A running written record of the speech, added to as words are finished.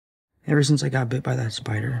Ever since I got bit by that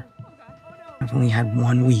spider, I've only had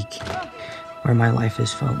 1 week where my life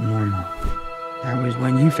has felt normal. That was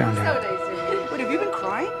when you found out. Wait, have you been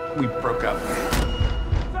crying? We broke up.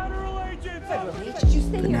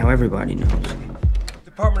 But now everybody knows.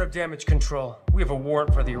 Department of Damage Control. We have a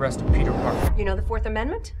warrant for the arrest of Peter Parker. You know the Fourth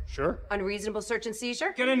Amendment? Sure. Unreasonable search and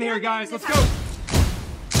seizure? Get in here, guys. Let's go.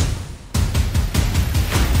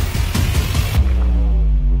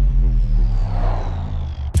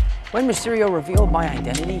 When Mysterio revealed my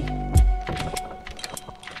identity,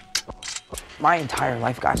 my entire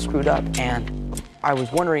life got screwed up, and I was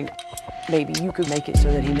wondering, maybe you could make it so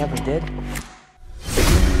that he never did?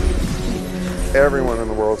 Everyone in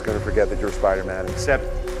the world's gonna forget that you're Spider-Man, except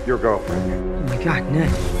your girlfriend. Oh my God, Ned.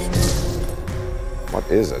 What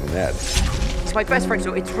is a Ned? He's my best friend,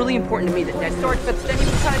 so it's really important to me that Ned starts, but then he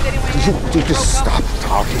was kind of getting my ass. You just stop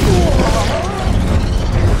talking.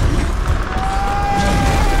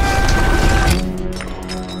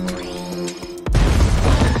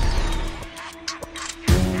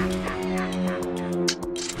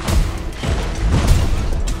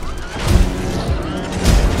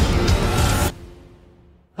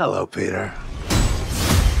 Hello, Peter.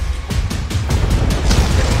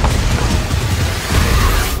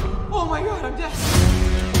 Oh my God, I'm dead.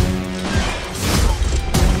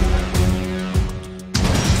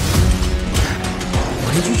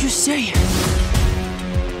 What did you just say?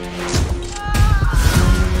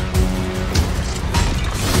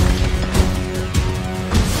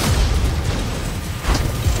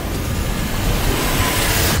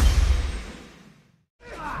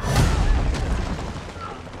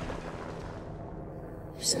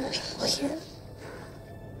 There's some people here.